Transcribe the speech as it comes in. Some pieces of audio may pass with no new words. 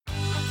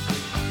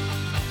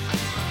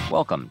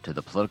Welcome to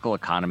the Political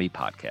Economy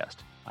Podcast.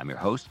 I'm your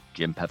host,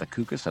 Jim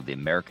Pethokoukis of the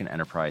American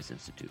Enterprise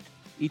Institute.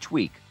 Each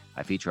week,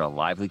 I feature a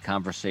lively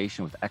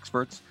conversation with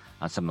experts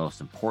on some of the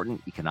most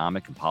important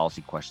economic and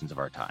policy questions of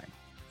our time.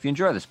 If you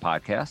enjoy this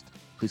podcast,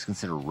 please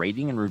consider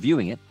rating and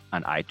reviewing it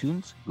on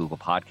iTunes, Google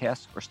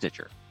Podcasts, or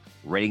Stitcher.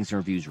 Ratings and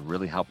reviews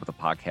really help with the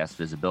podcast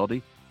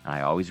visibility, and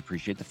I always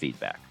appreciate the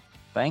feedback.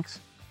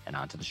 Thanks, and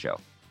on to the show.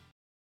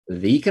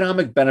 The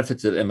economic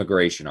benefits of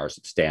immigration are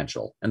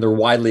substantial, and they're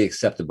widely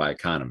accepted by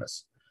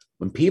economists.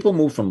 When people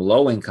move from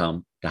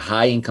low-income to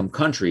high-income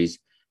countries,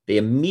 they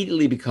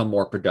immediately become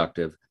more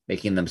productive,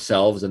 making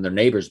themselves and their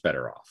neighbors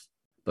better off.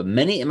 But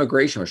many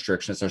immigration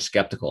restrictionists are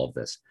skeptical of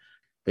this.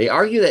 They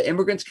argue that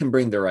immigrants can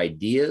bring their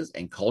ideas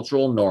and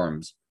cultural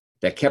norms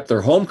that kept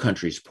their home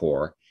countries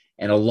poor,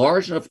 and a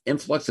large enough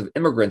influx of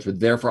immigrants would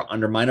therefore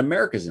undermine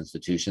America's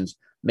institutions,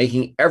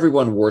 making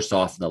everyone worse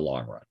off in the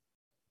long run.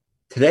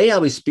 Today,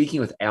 I'll be speaking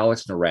with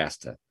Alex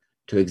Nowrasteh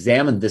to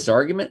examine this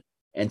argument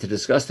and to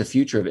discuss the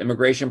future of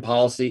immigration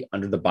policy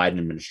under the Biden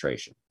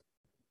administration.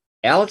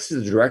 Alex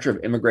is the Director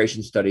of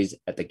Immigration Studies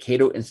at the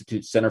Cato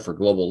Institute Center for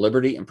Global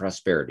Liberty and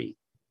Prosperity.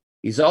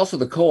 He's also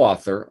the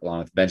co-author,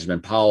 along with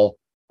Benjamin Powell,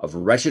 of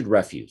Wretched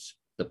Refuse,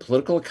 The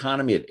Political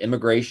Economy of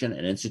Immigration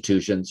and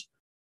Institutions,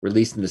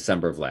 released in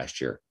December of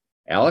last year.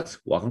 Alex,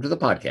 welcome to the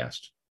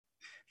podcast.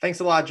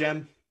 Thanks a lot,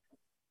 Jim.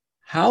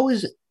 How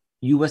is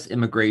U.S.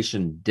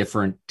 immigration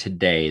different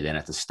today than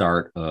at the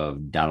start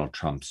of Donald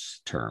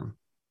Trump's term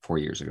 4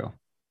 years ago?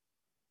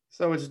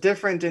 So it's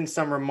different in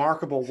some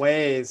remarkable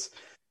ways.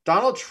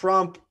 Donald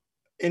Trump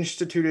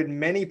instituted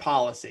many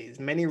policies,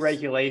 many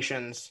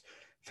regulations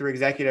through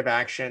executive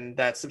action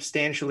that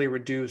substantially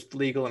reduced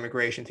legal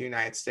immigration to the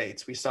United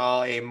States. We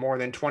saw a more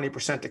than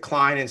 20%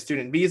 decline in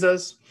student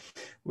visas.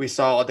 We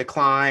saw a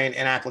decline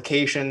in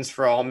applications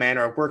for all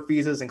manner of work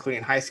visas,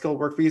 including high-skilled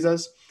work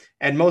visas.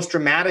 And most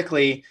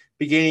dramatically,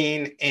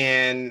 beginning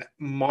in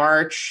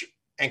March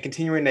and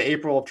continuing to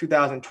April of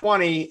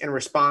 2020, in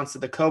response to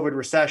the COVID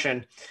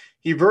recession,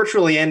 he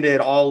virtually ended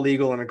all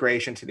legal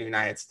immigration to the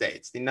United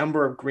States. The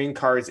number of green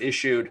cards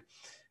issued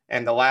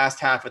in the last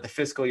half of the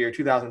fiscal year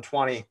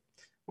 2020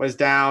 was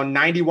down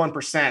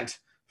 91%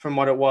 from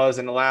what it was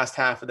in the last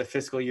half of the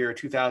fiscal year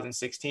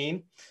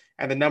 2016.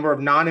 And the number of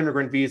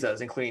non-immigrant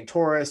visas, including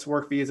tourists,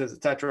 work visas,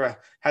 et cetera,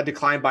 had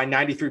declined by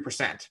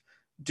 93%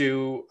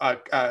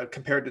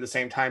 compared to the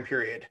same time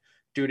period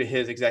due to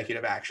his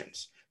executive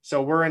actions.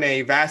 So we're in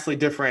a vastly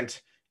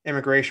different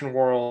immigration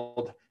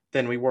world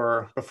than we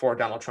were before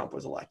Donald Trump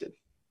was elected.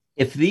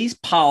 If these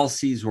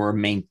policies were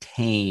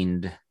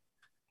maintained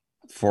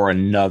for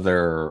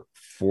another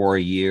 4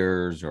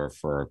 years or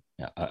for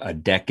a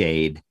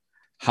decade,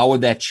 how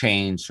would that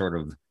change sort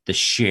of the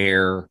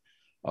share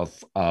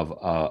of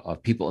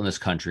people in this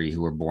country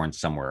who were born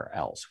somewhere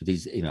else? With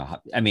these,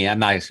 I'm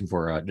not asking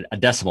for a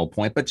decimal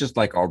point, but just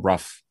like a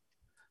rough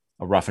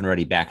and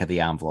ready back of the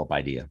envelope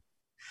idea.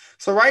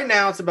 So right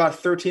now it's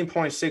about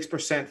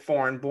 13.6%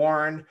 foreign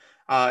born.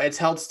 It's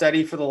held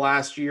steady for the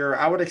last year.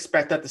 I would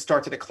expect that to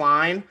start to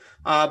decline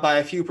by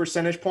a few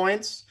percentage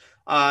points,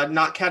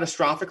 not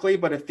catastrophically,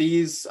 but if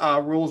these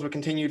rules were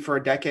continued for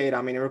a decade,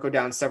 it would go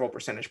down several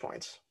percentage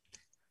points.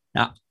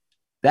 Now,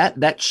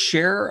 that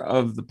share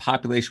of the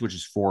population which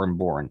is foreign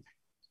born,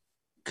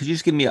 could you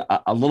just give me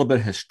a little bit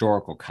of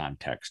historical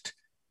context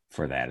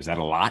for that? Is that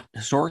a lot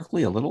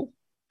historically, a little?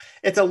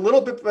 It's a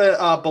little bit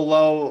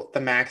below the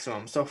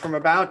maximum. So from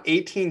about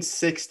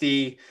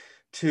 1860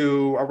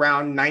 to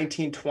around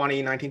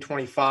 1920,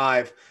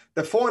 1925,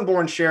 the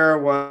foreign-born share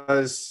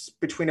was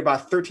between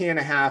about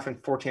 13.5%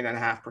 and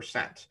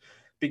 14.5%.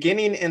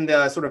 Beginning in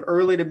the sort of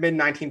early to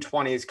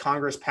mid-1920s,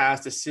 Congress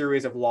passed a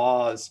series of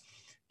laws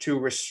to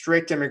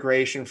restrict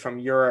immigration from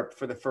Europe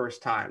for the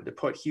first time, to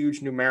put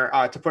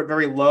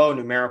very low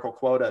numerical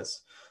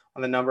quotas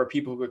on the number of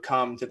people who could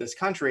come to this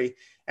country.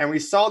 And we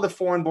saw the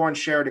foreign-born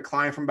share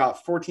decline from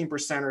about 14%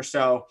 or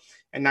so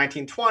in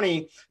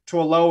 1920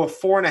 to a low of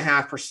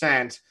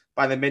 4.5%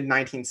 by the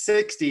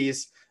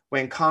mid-1960s,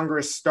 when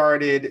Congress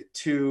started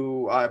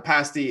to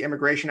pass the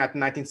Immigration Act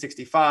in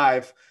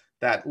 1965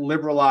 that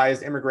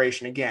liberalized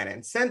immigration again.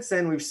 And since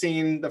then, we've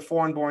seen the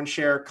foreign-born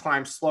share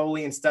climb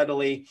slowly and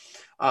steadily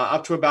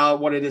up to about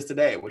what it is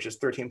today, which is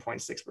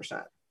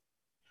 13.6%.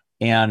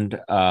 And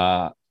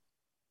the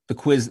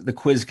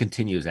quiz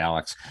continues,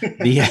 Alex.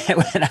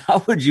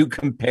 How would you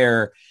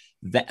compare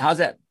that? How's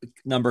that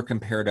number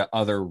compare to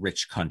other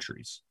rich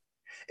countries?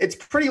 It's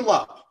pretty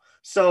low.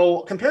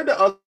 So compared to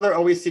other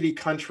OECD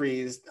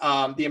countries,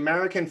 the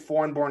American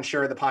foreign-born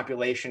share of the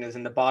population is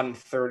in the bottom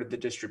third of the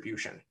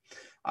distribution.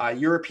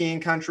 European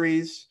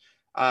countries,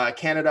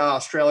 Canada,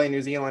 Australia,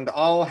 New Zealand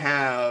all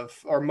have,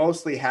 or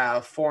mostly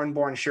have,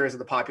 foreign-born shares of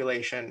the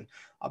population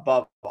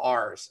above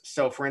ours.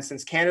 So for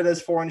instance,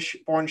 Canada's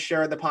foreign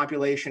share of the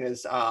population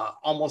is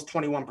almost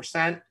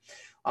 21%. In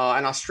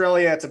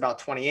Australia, it's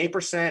about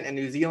 28%. In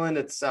New Zealand,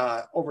 it's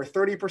over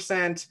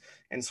 30%.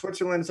 In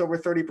Switzerland, it's over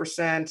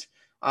 30%.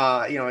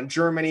 In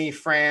Germany,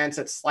 France,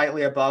 it's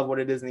slightly above what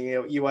it is in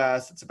the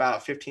US. It's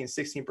about 15,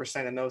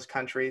 16% in those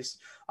countries.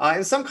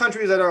 In some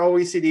countries that are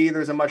OECD,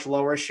 there's a much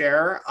lower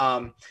share.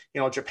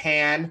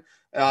 Japan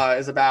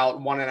is about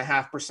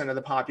 1.5% of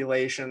the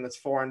population that's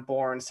foreign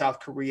born. South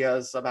Korea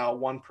is about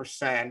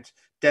 1%.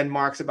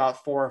 Denmark's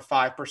about 4 or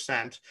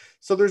 5%.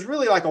 So there's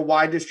really like a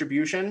wide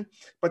distribution,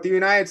 but the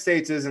United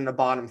States is in the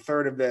bottom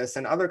third of this,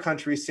 and other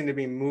countries seem to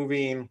be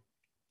moving,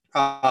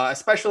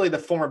 especially the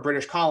former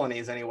British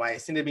colonies anyway,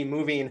 seem to be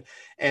moving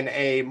in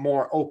a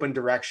more open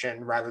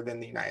direction rather than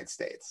the United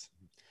States.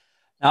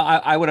 Now,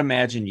 I would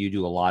imagine you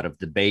do a lot of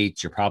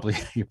debates. You're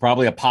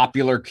probably a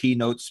popular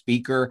keynote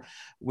speaker.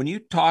 When you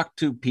talk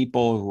to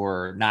people who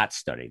are not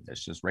studying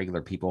this, just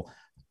regular people,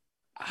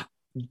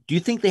 do you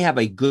think they have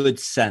a good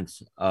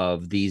sense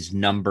of these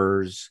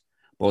numbers,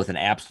 both in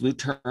absolute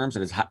terms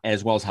and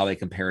as well as how they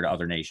compare to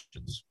other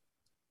nations?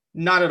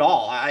 Not at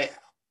all. I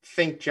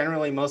think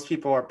generally most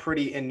people are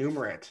pretty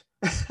innumerate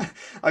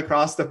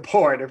across the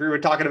board. If we were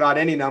talking about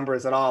any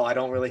numbers at all, I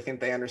don't really think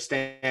they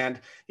understand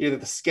either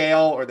the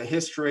scale or the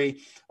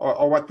history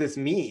or what this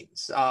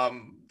means.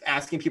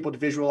 Asking people to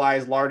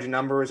visualize large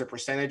numbers or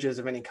percentages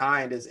of any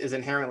kind is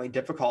inherently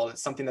difficult.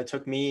 It's something that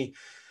took me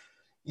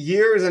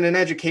years in an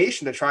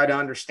education to try to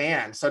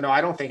understand. So no,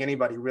 I don't think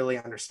anybody really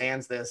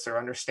understands this or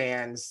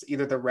understands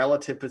either the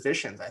relative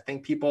positions. I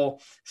think people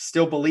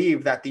still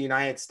believe that the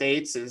United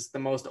States is the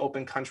most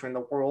open country in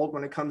the world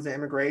when it comes to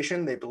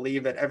immigration. They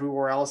believe that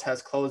everywhere else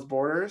has closed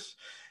borders.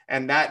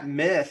 And that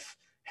myth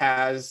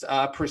has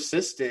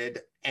persisted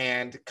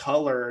and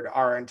colored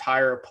our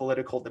entire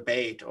political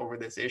debate over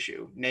this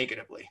issue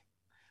negatively.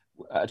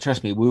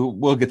 Trust me,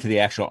 we'll get to the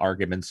actual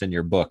arguments in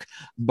your book.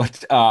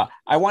 But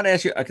I want to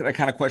ask you a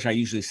kind of question I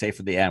usually say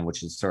for the end,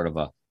 which is sort of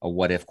a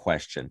what if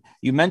question.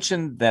 You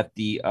mentioned that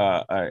the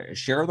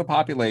share of the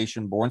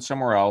population born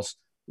somewhere else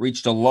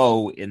reached a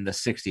low in the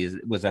 60s.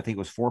 I think it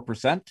was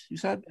 4%, you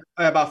said?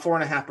 About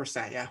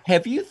 4.5%, yeah.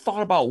 Have you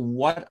thought about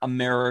what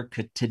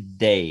America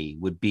today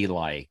would be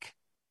like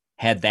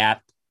had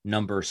that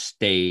number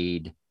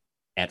stayed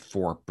at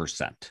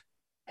 4%?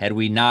 Had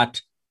we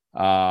not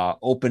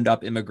opened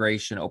up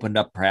immigration, opened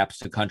up perhaps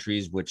to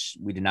countries which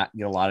we did not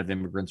get a lot of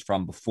immigrants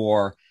from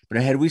before,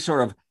 but had we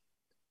sort of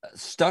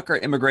stuck our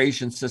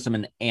immigration system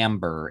in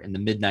amber in the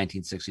mid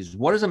 1960s,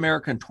 what does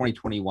America in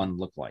 2021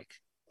 look like?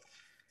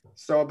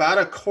 So about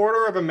a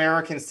quarter of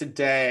Americans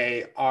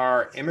today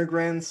are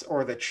immigrants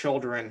or the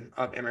children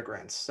of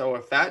immigrants. So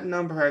if that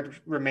number had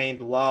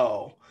remained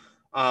low,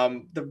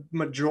 the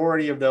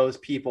majority of those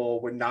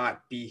people would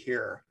not be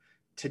here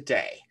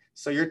today.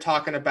 So you're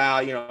talking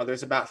about,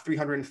 there's about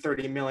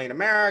 330 million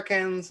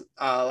Americans.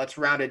 Let's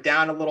round it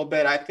down a little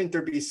bit. I think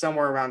there'd be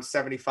somewhere around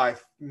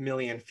 75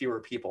 million fewer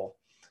people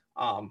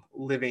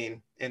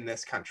living in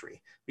this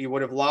country. We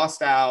would have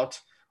lost out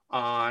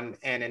on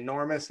an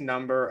enormous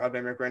number of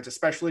immigrants,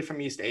 especially from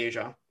East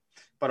Asia,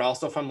 but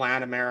also from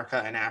Latin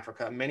America and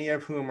Africa, many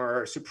of whom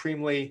are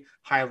supremely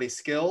highly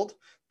skilled.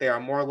 They are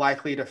more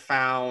likely to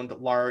found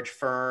large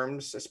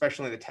firms,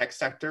 especially in the tech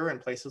sector in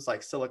places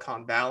like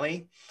Silicon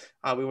Valley.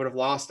 We would have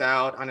lost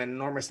out on an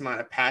enormous amount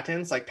of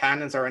patents. Like,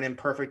 patents are an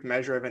imperfect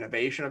measure of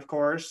innovation, of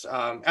course,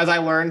 as I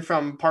learned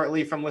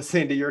partly from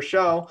listening to your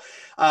show.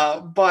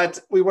 But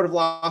we would have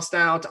lost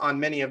out on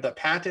many of the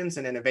patents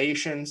and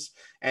innovations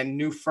and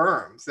new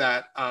firms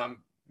that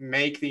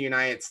make the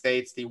United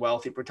States the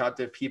wealthy,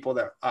 productive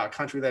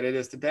country that it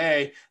is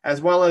today,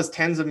 as well as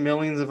tens of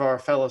millions of our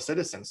fellow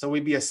citizens. So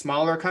we'd be a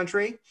smaller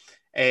country,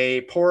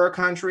 a poorer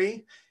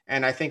country,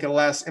 and I think a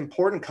less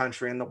important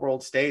country in the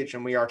world stage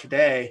than we are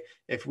today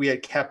if we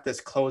had kept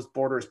this closed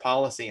borders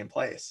policy in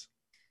place.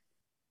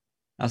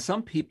 Now,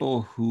 some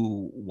people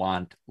who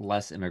want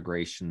less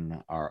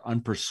immigration are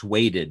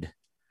unpersuaded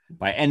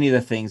by any of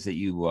the things that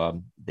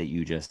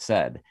you just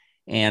said.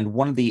 And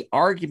one of the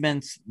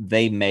arguments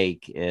they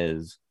make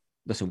is,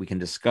 listen, we can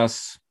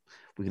discuss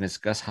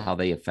how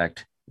they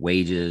affect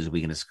wages.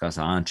 We can discuss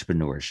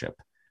entrepreneurship.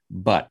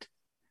 But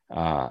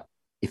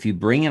if you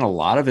bring in a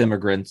lot of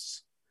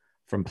immigrants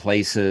from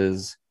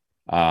places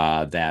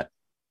that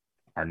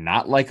are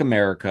not like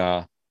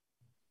America,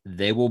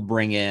 they will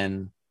bring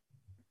in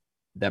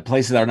that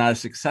places that are not as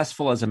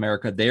successful as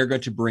America. They are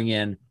going to bring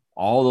in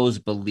all those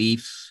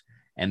beliefs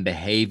and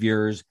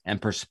behaviors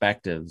and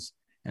perspectives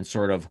and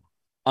sort of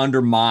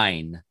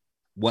undermine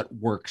what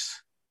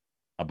works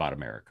about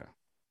America.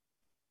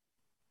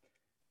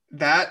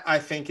 That, I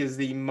think, is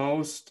the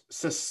most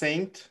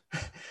succinct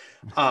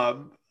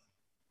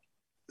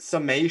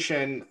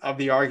summation of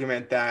the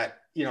argument that,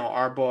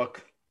 our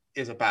book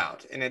is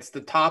about. And it's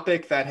the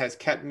topic that has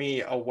kept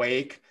me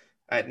awake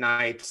at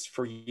nights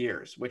for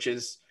years, which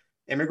is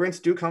immigrants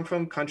do come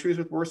from countries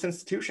with worse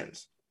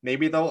institutions.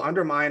 Maybe they'll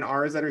undermine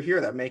ours that are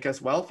here that make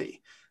us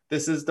wealthy.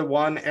 This is the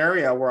one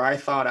area where I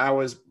thought I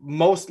was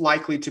most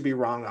likely to be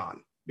wrong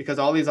on, because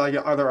all these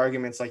other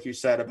arguments, like you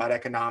said, about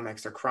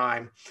economics or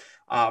crime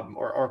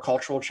or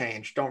cultural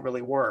change don't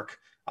really work.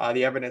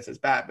 The evidence is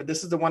bad. But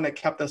this is the one that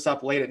kept us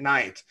up late at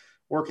night,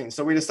 working.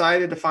 So we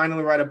decided to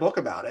finally write a book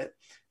about it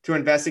to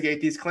investigate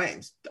these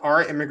claims.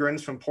 Are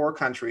immigrants from poor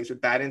countries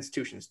with bad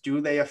institutions,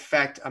 do they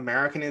affect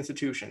American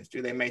institutions?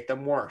 Do they make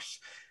them worse?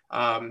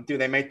 Do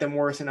they make them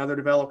worse in other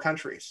developed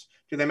countries?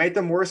 Do they make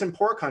them worse in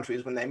poor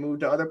countries when they move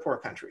to other poor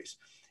countries?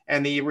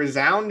 And the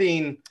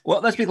resounding—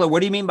 Well, let's be clear. What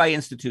do you mean by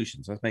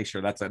institutions? Let's make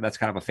sure that's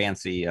kind of a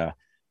fancy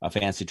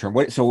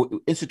term.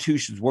 So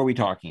institutions, what are we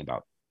talking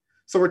about?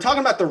 So we're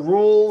talking about the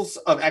rules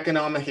of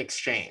economic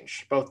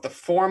exchange, both the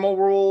formal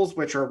rules,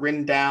 which are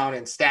written down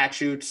in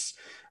statutes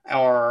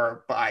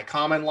or by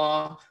common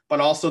law, but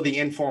also the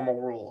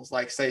informal rules,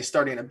 like, say,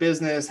 starting a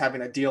business,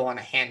 having a deal on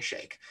a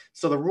handshake.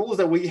 So the rules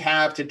that we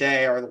have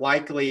today are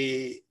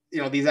likely,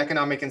 these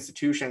economic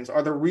institutions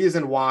are the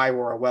reason why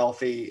we're a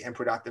wealthy and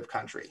productive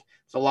country.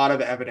 There's a lot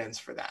of evidence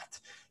for that.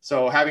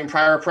 So having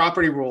prior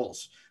property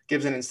rules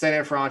gives an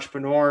incentive for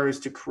entrepreneurs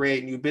to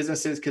create new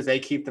businesses because they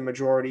keep the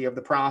majority of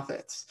the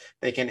profits.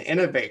 They can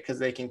innovate because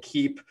they can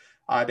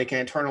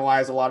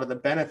internalize a lot of the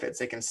benefits.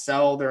 They can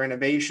sell their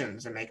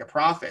innovations and make a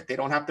profit. They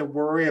don't have to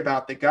worry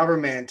about the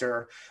government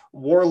or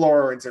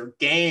warlords or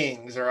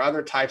gangs or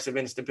other types of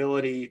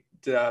instability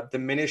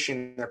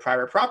diminishing their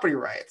private property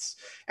rights.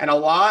 And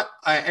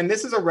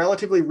this is a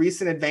relatively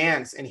recent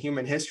advance in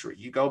human history.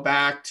 You go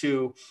back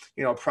to,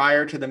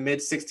 prior to the mid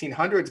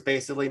 1600s,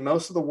 basically,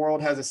 most of the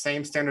world has the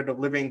same standard of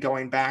living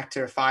going back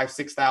to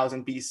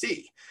 6,000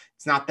 BC.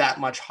 It's not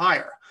that much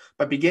higher.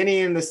 But beginning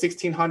in the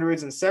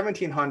 1600s and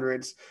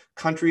 1700s,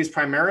 countries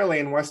entirely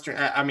in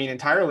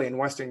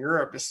Western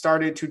Europe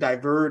started to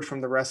diverge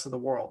from the rest of the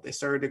world. They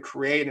started to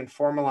create and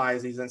formalize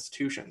these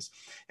institutions.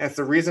 And it's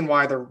the reason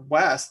why the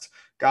West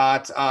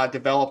got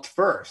developed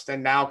first.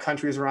 And now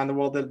countries around the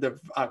world that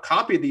have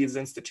copied these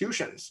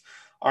institutions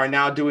are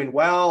now doing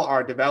well,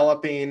 are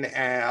developing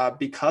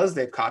because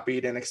they've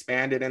copied and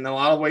expanded and in a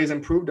lot of ways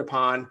improved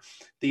upon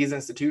these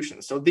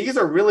institutions. So these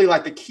are really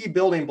like the key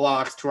building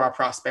blocks to our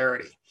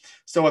prosperity.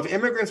 So if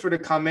immigrants were to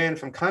come in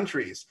from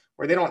countries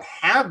where they don't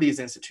have these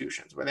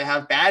institutions, where they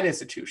have bad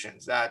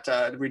institutions that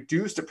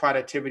reduce the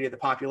productivity of the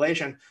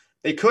population,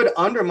 they could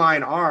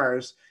undermine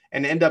ours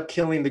and end up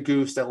killing the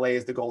goose that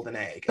lays the golden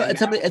egg.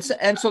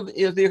 So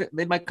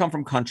they might come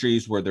from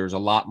countries where there's a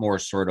lot more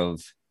sort of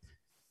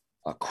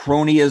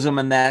cronyism,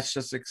 and that's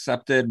just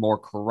accepted, more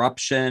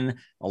corruption,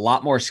 a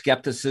lot more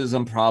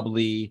skepticism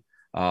probably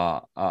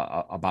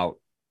about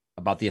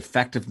the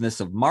effectiveness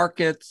of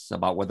markets,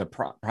 about whether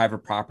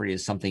private property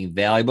is something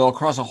valuable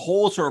across a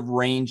whole sort of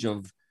range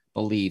of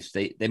beliefs.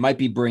 They might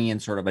be bringing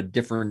sort of a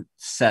different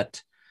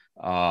set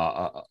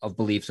of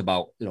beliefs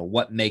about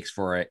what makes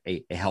for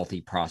a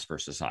healthy,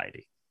 prosperous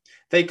society.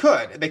 They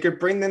could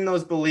bring in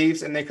those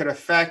beliefs, and they could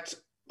affect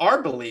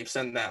our beliefs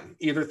in them,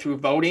 either through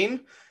voting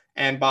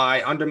and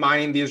by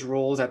undermining these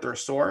rules at their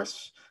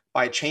source,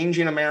 by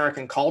changing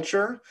American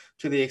culture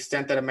to the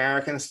extent that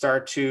Americans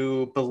start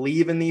to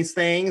believe in these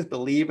things,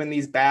 believe in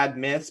these bad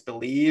myths,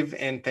 believe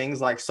in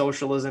things like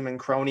socialism and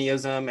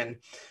cronyism and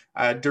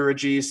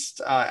dirigist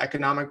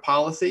economic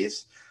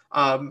policies.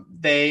 And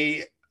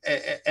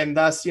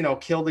thus,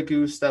 kill the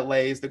goose that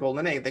lays the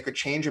golden egg. They could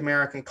change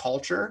American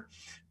culture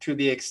to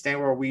the extent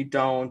where we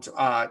don't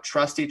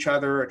trust each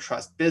other or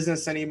trust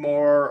business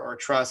anymore or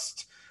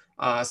trust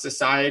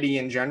society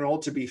in general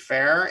to be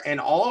fair. And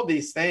all of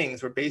these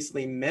things would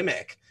basically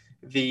mimic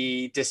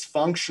the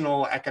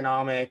dysfunctional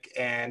economic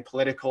and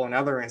political and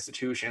other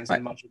institutions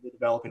in much of the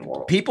developing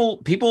world.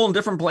 People in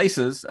different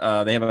places,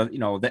 they have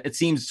it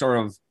seems sort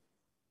of,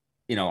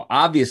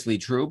 obviously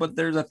true, but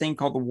there's a thing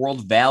called the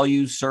World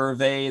Values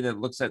Survey that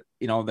looks at,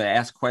 they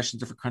ask questions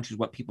to different countries,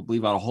 what people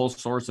believe about a whole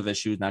source of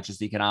issues, not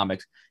just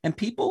economics. And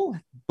people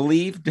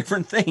believe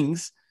different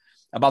things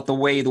about the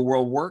way the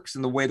world works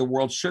and the way the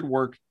world should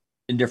work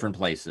in different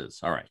places.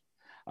 All right.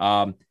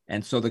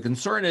 And so the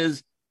concern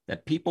is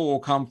that people will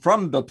come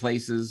from the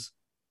places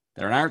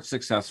that aren't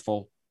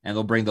successful, and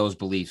they'll bring those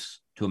beliefs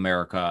to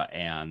America,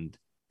 and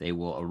they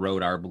will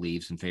erode our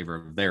beliefs in favor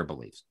of their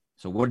beliefs.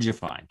 So what did you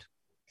find?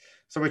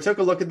 So we took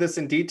a look at this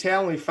in detail,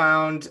 and we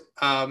found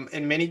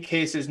in many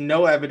cases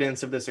no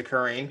evidence of this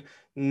occurring,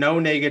 no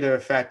negative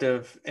effect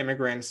of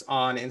immigrants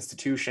on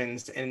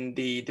institutions in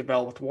the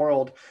developed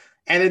world.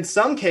 And in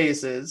some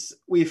cases,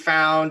 we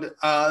found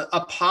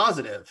a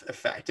positive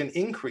effect, an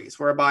increase,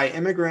 whereby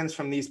immigrants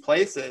from these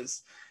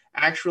places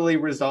actually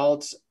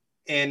result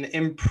in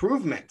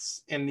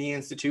improvements in the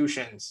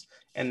institutions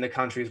in the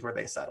countries where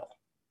they settle.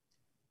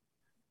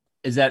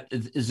 Is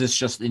this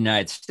just the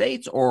United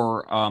States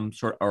or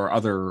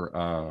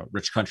other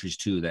rich countries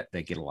too that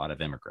get a lot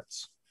of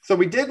immigrants? So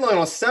we did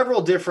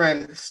several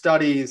different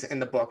studies in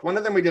the book. One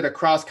of them, we did a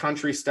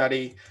cross-country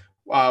study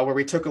where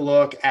we took a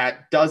look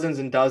at dozens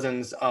and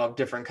dozens of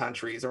different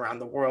countries around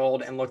the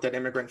world and looked at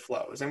immigrant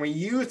flows. And we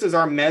used as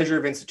our measure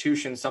of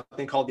institutions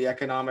something called the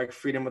Economic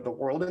Freedom of the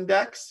World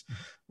Index,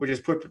 which is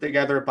put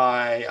together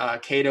by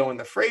Cato and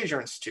the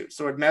Fraser Institute.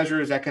 So it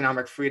measures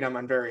economic freedom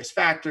on various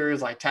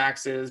factors like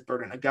taxes,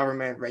 burden of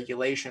government,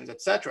 regulations,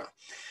 etc.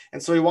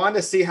 And so we wanted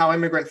to see how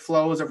immigrant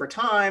flows over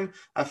time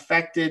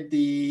affected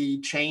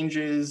the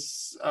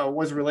changes,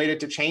 was related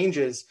to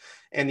changes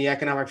in the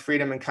economic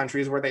freedom in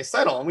countries where they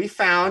settle. And we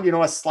found,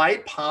 a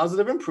slight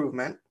positive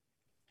improvement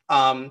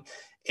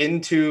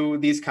into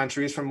these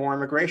countries from more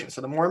immigration.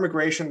 So the more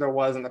immigration there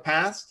was in the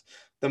past,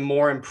 the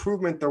more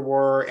improvement there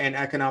were in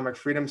economic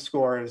freedom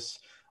scores,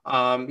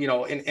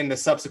 in the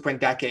subsequent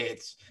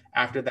decades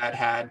after that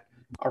had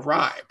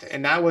arrived.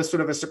 And that was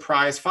sort of a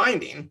surprise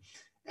finding.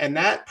 And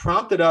that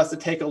prompted us to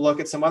take a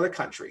look at some other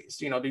countries,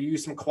 to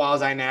use some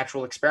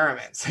quasi-natural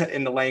experiments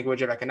in the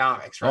language of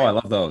economics. Right? Oh, I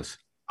love those.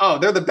 Oh,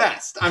 they're the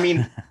best. I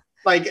mean,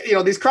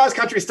 these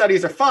cross-country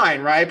studies are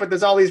fine, right? But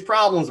there's all these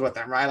problems with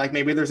them, right? Like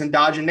maybe there's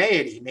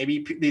endogeneity.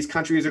 Maybe these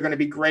countries are going to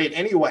be great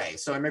anyway.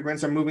 So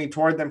immigrants are moving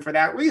toward them for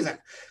that reason.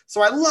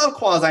 So I love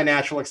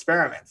quasi-natural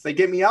experiments. They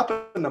get me up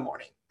in the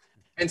morning.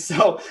 And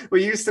so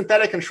we use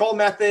synthetic control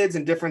methods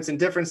and difference in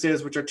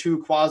differences, which are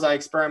two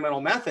quasi-experimental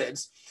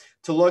methods,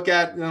 to look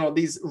at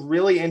these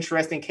really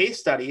interesting case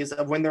studies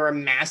of when there are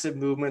massive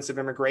movements of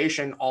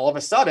immigration all of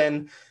a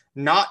sudden,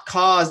 not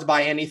caused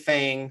by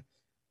anything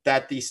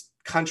that the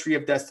country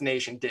of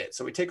destination did.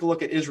 So we take a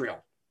look at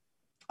Israel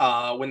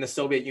when the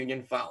Soviet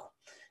Union fell.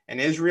 And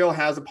Israel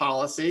has a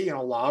policy,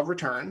 law of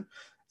return,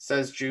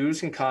 says Jews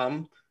can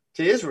come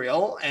to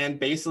Israel and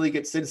basically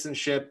get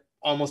citizenship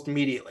almost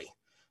immediately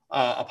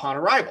upon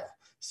arrival.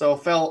 So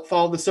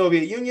followed the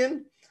Soviet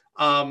Union.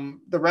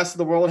 The rest of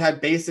the world had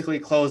basically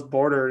closed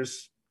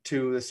borders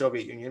to the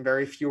Soviet Union.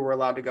 Very few were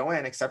allowed to go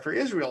in except for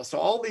Israel. So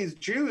all these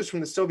Jews from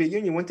the Soviet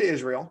Union went to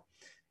Israel,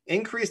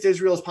 increased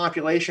Israel's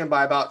population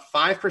by about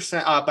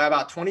 5%, by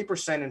about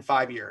 20% in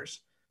 5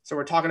 years. So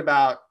we're talking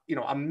about,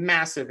 a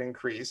massive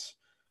increase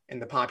in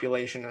the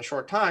population in a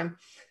short time.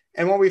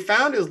 And what we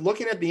found is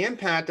looking at the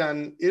impact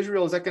on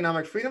Israel's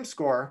economic freedom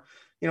score,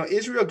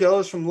 Israel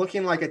goes from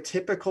looking like a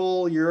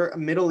typical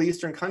Middle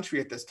Eastern country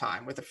at this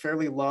time with a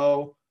fairly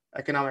low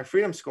economic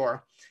freedom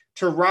score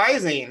to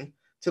rising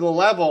to the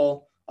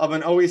level of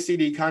an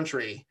OECD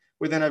country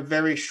within a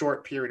very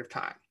short period of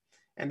time.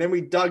 And then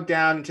we dug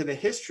down into the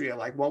history of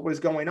what was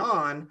going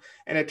on.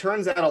 And it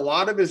turns out a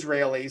lot of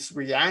Israelis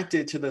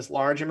reacted to this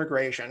large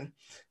immigration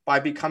by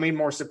becoming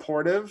more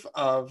supportive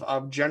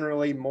of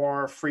generally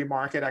more free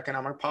market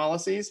economic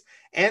policies.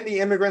 And the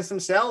immigrants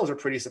themselves are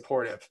pretty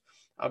supportive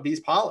of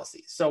these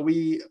policies. So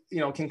we,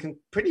 can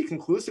pretty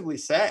conclusively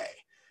say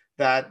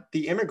that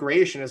the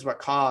immigration is what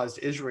caused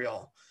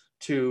Israel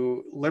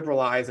to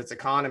liberalize its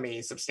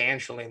economy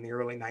substantially in the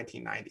early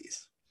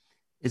 1990s.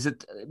 Is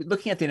it,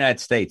 looking at the United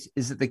States,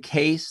 is it the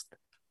case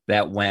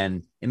that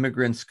when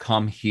immigrants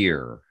come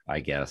here, I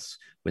guess,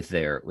 with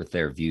their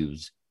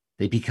views,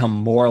 they just become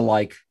more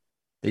like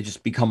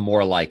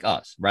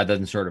us rather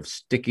than sort of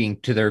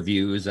sticking to their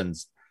views and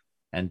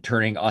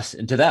turning us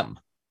into them?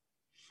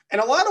 In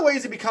a lot of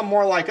ways, they become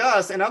more like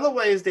us. In other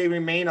ways, they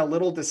remain a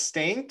little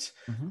distinct,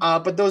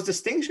 but those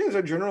distinctions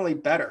are generally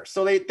better.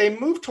 So they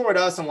move toward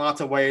us in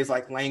lots of ways,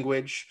 like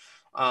language.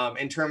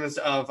 In terms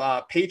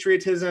of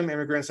patriotism,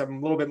 immigrants are a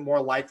little bit more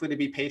likely to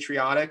be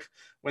patriotic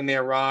when they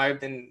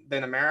arrive than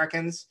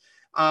Americans.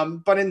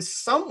 But in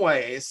some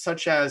ways,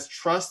 such as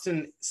trust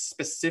in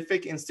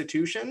specific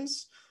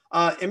institutions,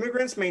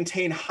 immigrants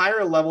maintain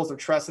higher levels of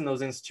trust in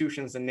those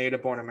institutions than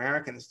native-born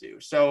Americans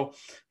do. So,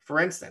 for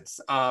instance,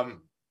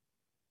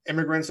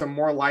 immigrants are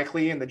more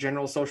likely in the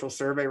general social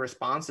survey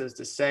responses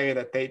to say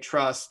that they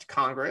trust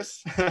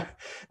Congress,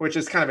 which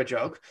is kind of a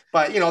joke,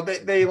 but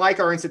they like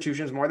our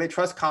institutions more. They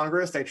trust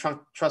Congress, they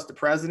trust the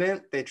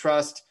president, they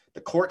trust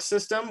the court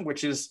system,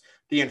 which is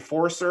the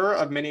enforcer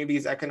of many of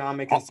these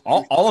economic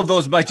institutions. All of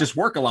those might just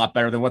work a lot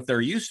better than what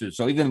they're used to.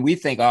 So even we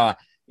think,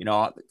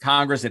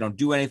 Congress, they don't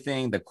do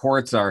anything. The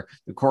courts are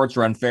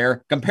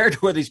unfair compared to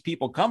where these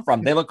people come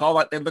from. They look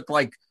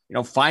like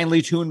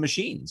finely tuned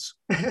machines.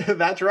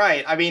 That's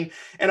right. I mean,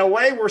 in a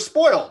way, we're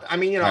spoiled. I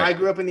mean, right. I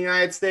grew up in the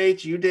United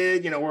States. You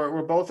did.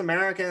 We're both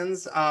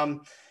Americans,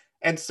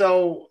 and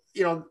so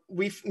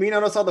we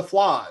notice all the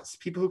flaws.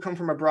 People who come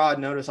from abroad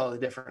notice all the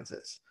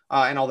differences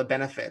and all the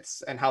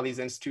benefits and how these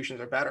institutions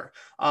are better.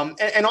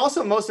 And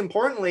also, most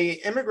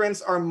importantly,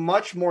 immigrants are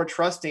much more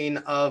trusting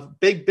of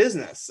big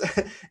business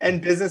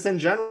and business in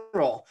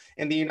general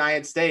in the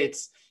United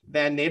States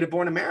than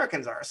native-born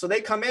Americans are. So they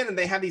come in and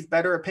they have these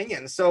better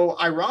opinions. So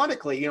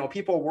ironically,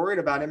 people are worried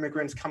about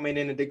immigrants coming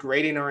in and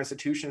degrading our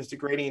institutions,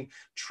 degrading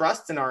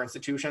trust in our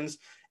institutions.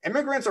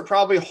 Immigrants are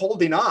probably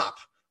holding up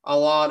a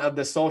lot of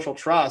the social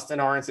trust in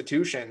our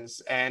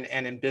institutions and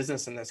in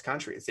business in this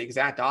country. It's the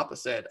exact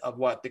opposite of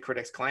what the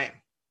critics claim.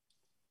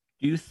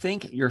 Do you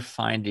think your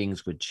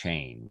findings would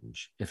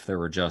change if there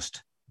were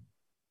just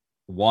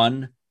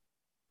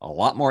a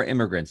lot more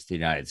immigrants to the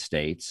United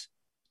States,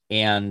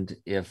 and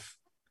if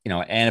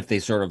they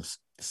sort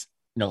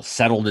of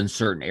settled in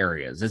certain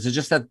areas? Is it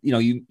just that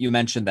you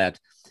mentioned that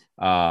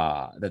there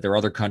are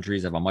other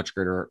countries that have a much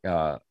greater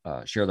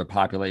share of their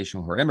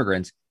population who are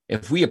immigrants?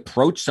 if we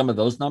approach some of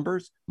those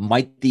numbers,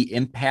 might the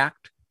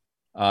impact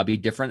be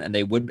different, and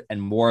they would,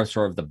 and more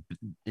sort of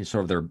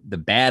the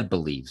bad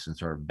beliefs and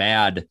sort of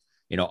bad,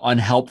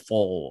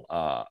 unhelpful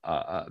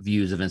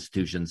views of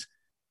institutions,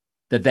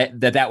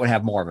 that would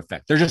have more of an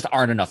effect. There just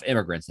aren't enough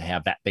immigrants to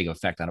have that big of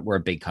effect on it. We're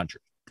a big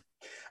country.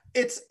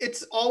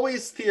 It's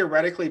always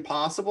theoretically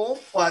possible,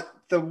 but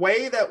the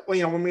way that,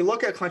 when we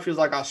look at countries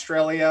like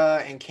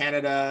Australia and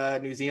Canada,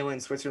 New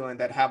Zealand, Switzerland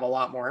that have a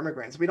lot more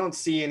immigrants, we don't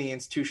see any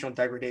institutional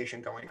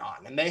degradation going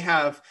on. And they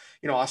have,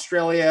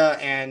 Australia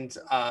and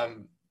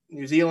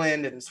New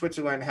Zealand and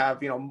Switzerland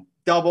have,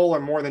 double or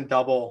more than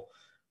double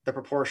the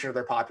proportion of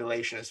their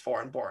population is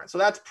foreign born. So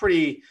that's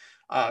pretty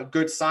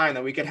good sign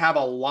that we could have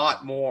a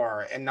lot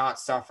more and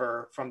not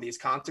suffer from these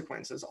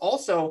consequences.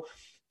 Also,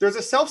 there's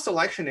a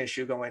self-selection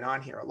issue going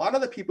on here. A lot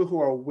of the people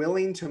who are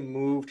willing to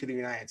move to the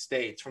United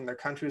States from their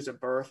countries of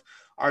birth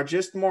are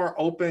just more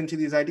open to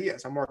these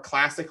ideas, are more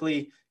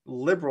classically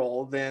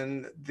liberal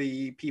than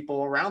the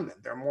people around them.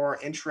 They're more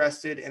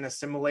interested in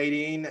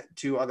assimilating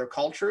to other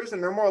cultures,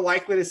 and they're more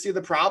likely to see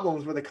the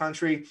problems with the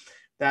country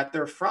that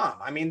they're from.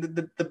 I mean,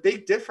 the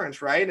big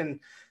difference, right? And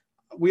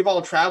we've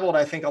all traveled,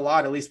 I think, a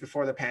lot, at least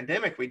before the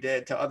pandemic, we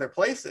did, to other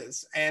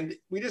places. And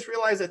we just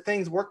realized that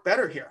things work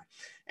better here.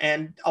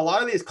 And a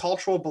lot of these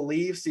cultural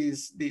beliefs,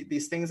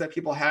 these things that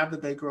people have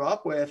that they grew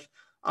up with,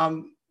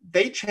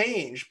 they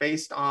change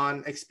based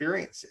on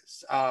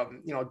experiences.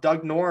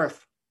 Doug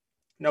North,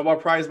 Nobel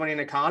Prize winning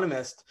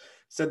economist,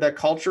 said that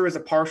culture is a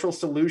partial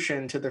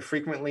solution to the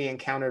frequently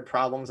encountered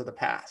problems of the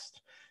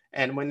past.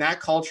 And when that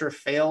culture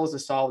fails to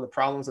solve the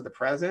problems of the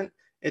present,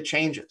 it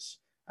changes.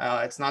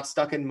 It's not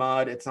stuck in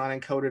mud. It's not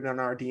encoded in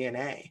our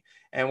DNA.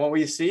 And what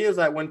we see is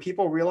that when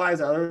people realize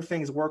that other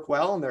things work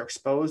well and they're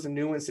exposed to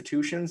new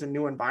institutions and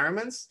new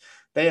environments,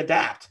 they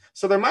adapt.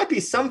 So there might be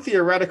some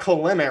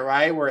theoretical limit,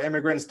 right, where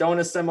immigrants don't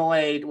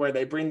assimilate, where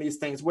they bring these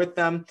things with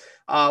them.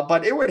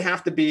 But it would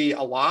have to be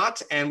a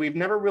lot. And we've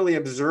never really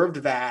observed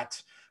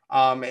that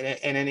in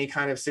any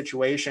kind of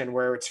situation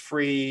where it's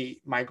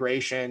free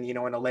migration, in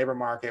a labor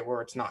market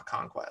where it's not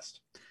conquest.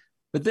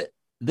 But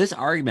this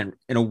argument,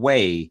 in a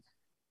way,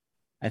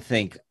 I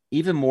think,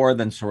 even more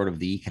than sort of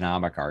the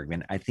economic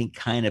argument, I think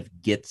kind of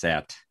gets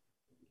at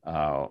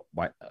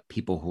why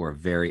people who are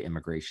very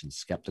immigration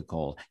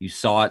skeptical. You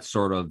saw it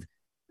sort of,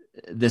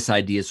 this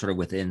idea sort of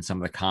within some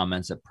of the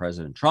comments that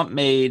President Trump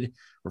made,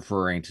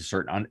 referring to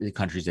certain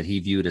countries that he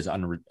viewed as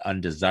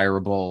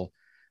undesirable,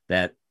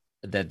 that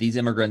these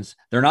immigrants,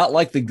 they're not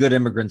like the good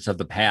immigrants of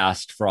the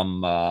past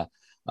from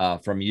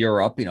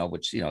Europe,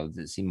 which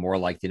seem more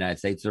like the United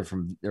States.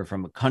 They're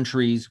from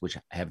countries which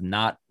have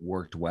not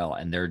worked well,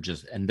 and they're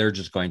just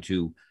going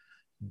to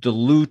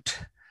dilute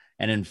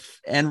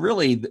and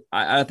really,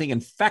 I think,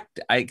 infect.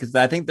 Because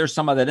I think there's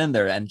some of that in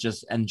there, and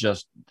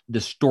just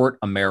distort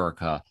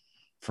America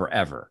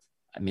forever.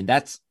 I mean,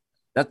 that's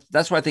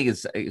why I think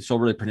it's so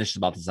really pernicious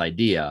about this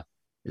idea,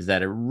 is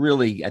that it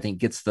really, I think,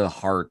 gets the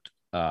heart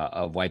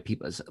of why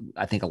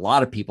I think a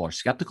lot of people are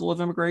skeptical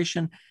of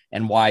immigration,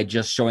 and why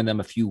just showing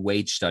them a few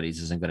wage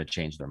studies isn't going to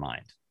change their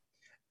mind.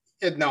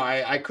 No,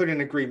 I couldn't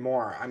agree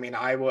more. I mean,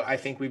 I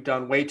think we've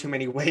done way too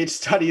many wage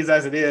studies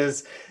as it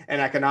is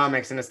in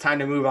economics, and it's time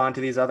to move on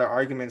to these other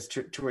arguments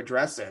to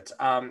address it.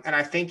 And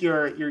I think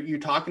you're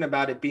talking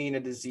about it being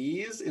a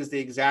disease is the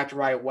exact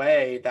right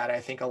way that I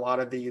think a lot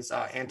of these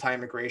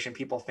anti-immigration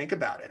people think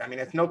about it. I mean,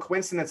 it's no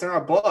coincidence in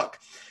our book,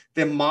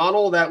 the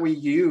model that we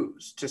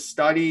use to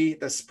study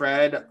the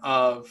spread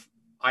of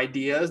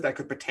ideas that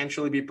could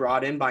potentially be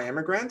brought in by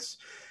immigrants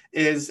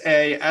is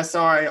a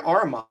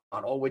SIR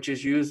model, which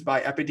is used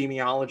by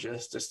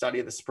epidemiologists to study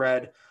the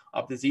spread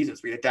of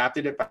diseases. We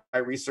adapted it by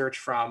research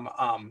from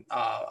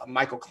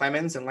Michael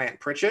Clemens and Lant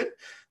Pritchett,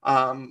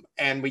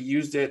 and we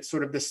used it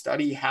sort of to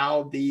study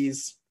how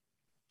these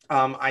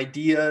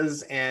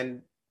ideas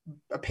and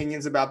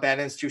opinions about bad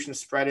institutions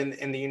spread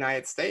in the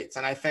United States.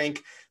 And I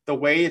think the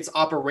way it's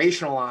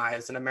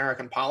operationalized in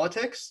American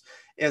politics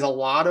is a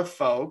lot of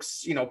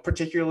folks,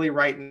 particularly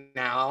right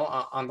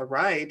now on the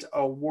right,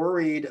 are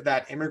worried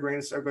that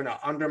immigrants are going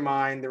to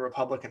undermine the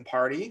Republican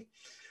Party,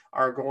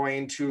 are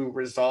going to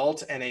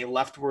result in a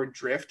leftward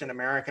drift in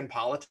American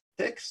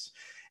politics.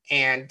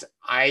 And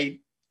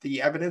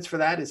the evidence for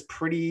that is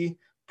pretty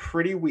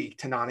weak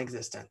to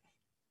non-existent.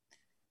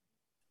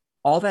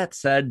 All that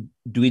said,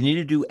 do we need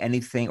to do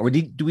anything, or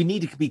do we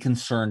need to be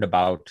concerned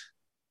about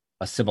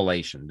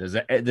assimilation? Does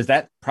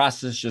that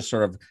process just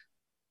sort of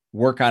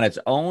work on its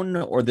own,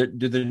 or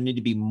do there need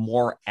to be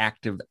more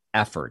active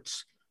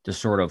efforts to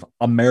sort of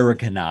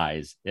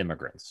Americanize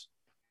immigrants?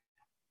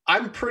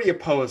 I'm pretty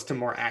opposed to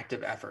more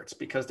active efforts,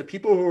 because the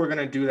people who are going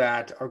to do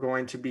that are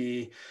going to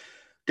be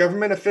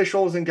government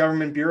officials and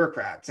government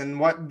bureaucrats. And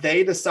what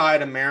they decide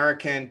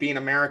being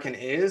American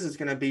is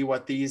going to be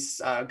what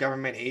these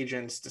government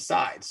agents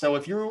decide. So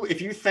if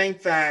you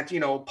think that,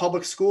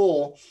 public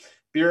school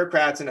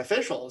bureaucrats and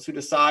officials who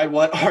decide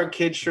what our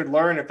kids should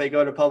learn if they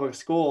go to public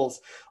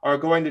schools are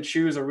going to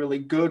choose a really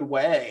good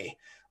way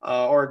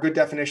or a good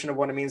definition of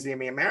what it means to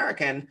be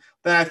American,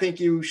 then I think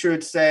you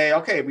should say,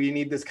 okay, we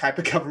need this type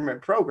of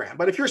government program.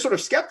 But if you're sort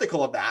of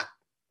skeptical of that,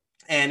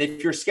 and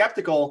if you're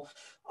skeptical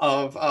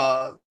of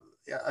a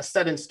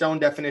set in stone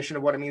definition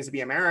of what it means to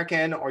be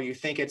American, or you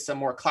think it's a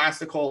more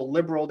classical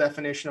liberal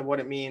definition of what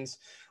it means,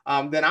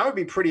 then I would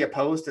be pretty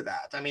opposed to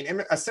that. I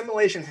mean,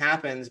 assimilation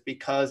happens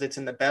because it's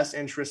in the best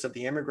interest of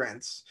the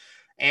immigrants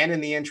and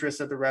in the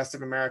interest of the rest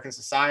of American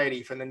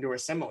society for them to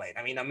assimilate.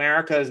 I mean,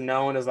 America is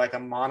known as like a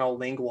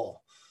monolingual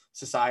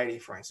society,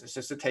 for instance,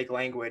 just to take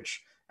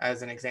language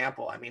as an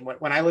example. I mean,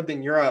 when I lived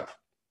in Europe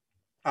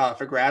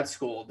for grad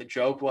school, the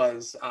joke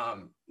was,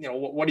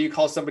 what do you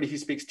call somebody who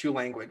speaks two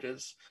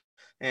languages?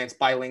 And it's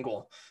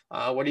bilingual.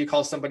 What do you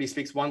call somebody who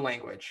speaks one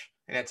language?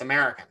 And it's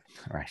American.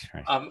 Right.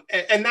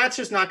 And that's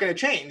just not going to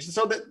change.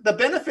 So the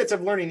benefits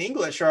of learning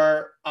English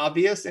are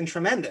obvious and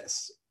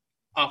tremendous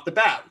off the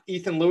bat.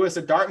 Ethan Lewis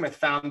at Dartmouth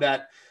found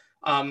that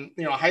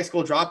a high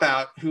school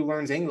dropout who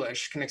learns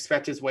English can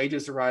expect his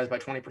wages to rise by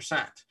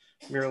 20%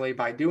 merely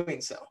by doing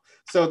so.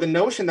 So the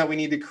notion that we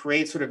need to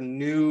create sort of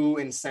new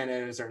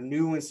incentives or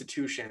new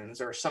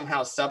institutions or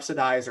somehow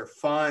subsidize or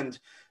fund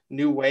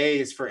new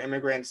ways for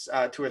immigrants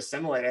to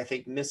assimilate, I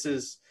think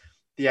misses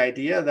the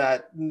idea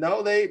that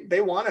no,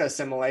 they want to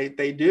assimilate.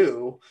 They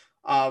do.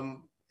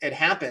 It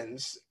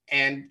happens.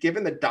 And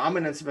given the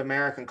dominance of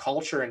American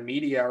culture and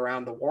media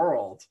around the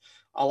world,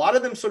 a lot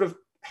of them sort of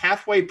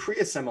halfway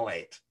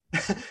pre-assimilate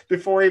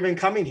before even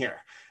coming here.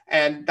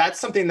 And that's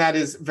something that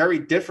is very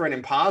different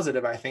and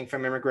positive, I think,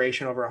 from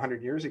immigration over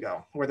 100 years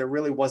ago, where there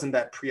really wasn't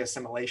that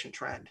pre-assimilation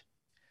trend.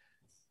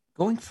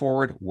 Going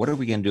forward, what are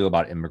we going to do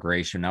about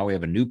immigration? Now we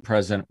have a new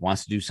president,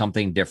 wants to do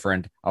something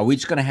different. Are we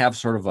just going to have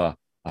sort of a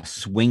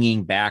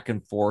swinging back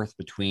and forth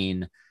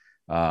between,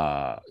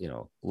 less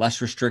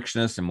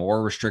restrictionist and more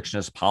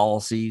restrictionist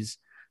policies?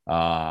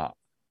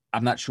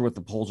 I'm not sure what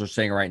the polls are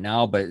saying right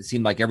now, but it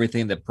seemed like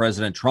everything that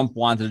President Trump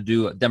wanted to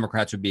do,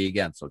 Democrats would be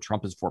against. So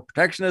Trump is for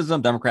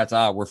protectionism. Democrats,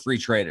 we're free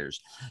traders.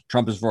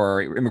 Trump is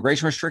for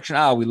immigration restriction.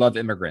 We love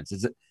immigrants.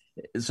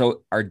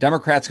 So are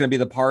Democrats going to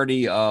be the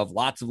party of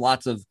lots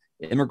of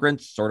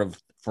immigrants sort of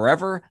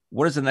forever?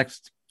 What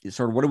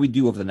do we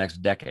do over the next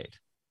decade?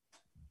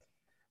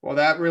 Well,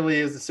 that really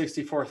is the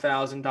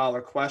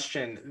 $64,000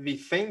 question. The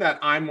thing that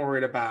I'm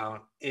worried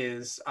about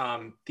is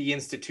the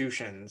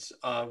institutions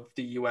of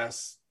the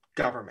U.S.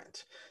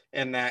 government,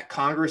 and that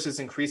Congress is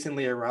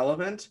increasingly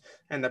irrelevant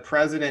and the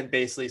president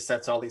basically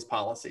sets all these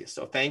policies.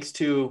 So thanks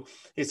to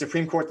a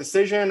Supreme Court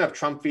decision of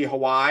Trump v.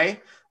 Hawaii,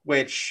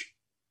 which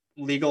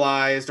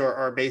legalized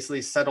or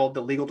basically settled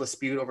the legal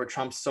dispute over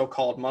Trump's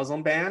so-called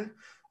Muslim ban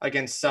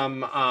against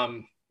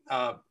some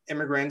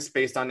immigrants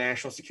based on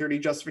national security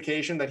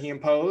justification that he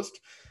imposed.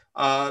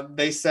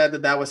 They said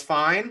that was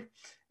fine.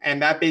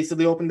 And that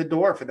basically opened the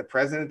door for the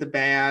president to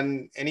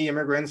ban any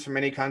immigrants from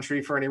any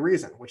country for any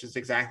reason, which is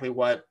exactly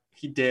what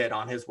he did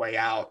on his way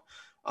out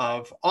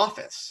of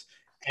office.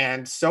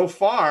 And so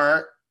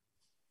far,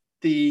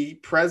 the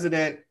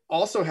president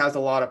also has a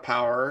lot of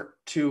power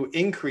to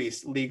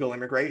increase legal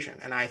immigration.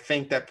 And I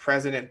think that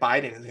President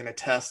Biden is going to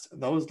test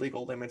those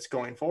legal limits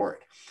going forward.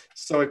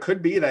 So it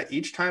could be that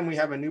each time we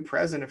have a new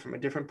president from a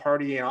different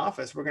party in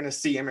office, we're going to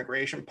see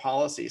immigration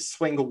policy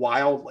swing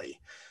wildly,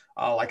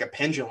 like a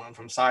pendulum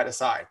from side to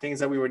side, things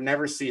that we would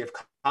never see if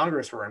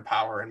Congress were in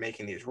power and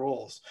making these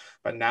rules.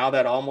 But now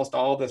that almost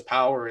all of this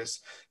power is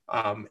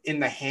in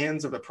the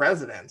hands of the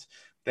president,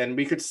 then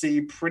we could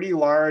see pretty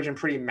large and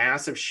pretty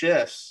massive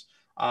shifts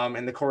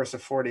in the course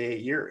of 4 to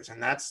 8 years.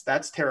 And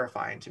that's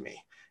terrifying to me.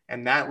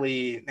 And that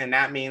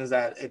means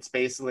that it's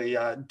basically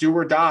do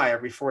or die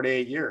every 4 to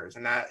 8 years.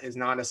 And that is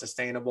not a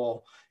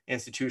sustainable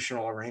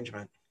institutional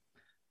arrangement.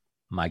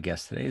 My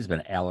guest today has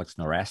been Alex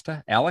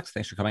Nowrasteh. Alex,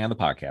 thanks for coming on the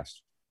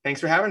podcast. Thanks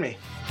for having me.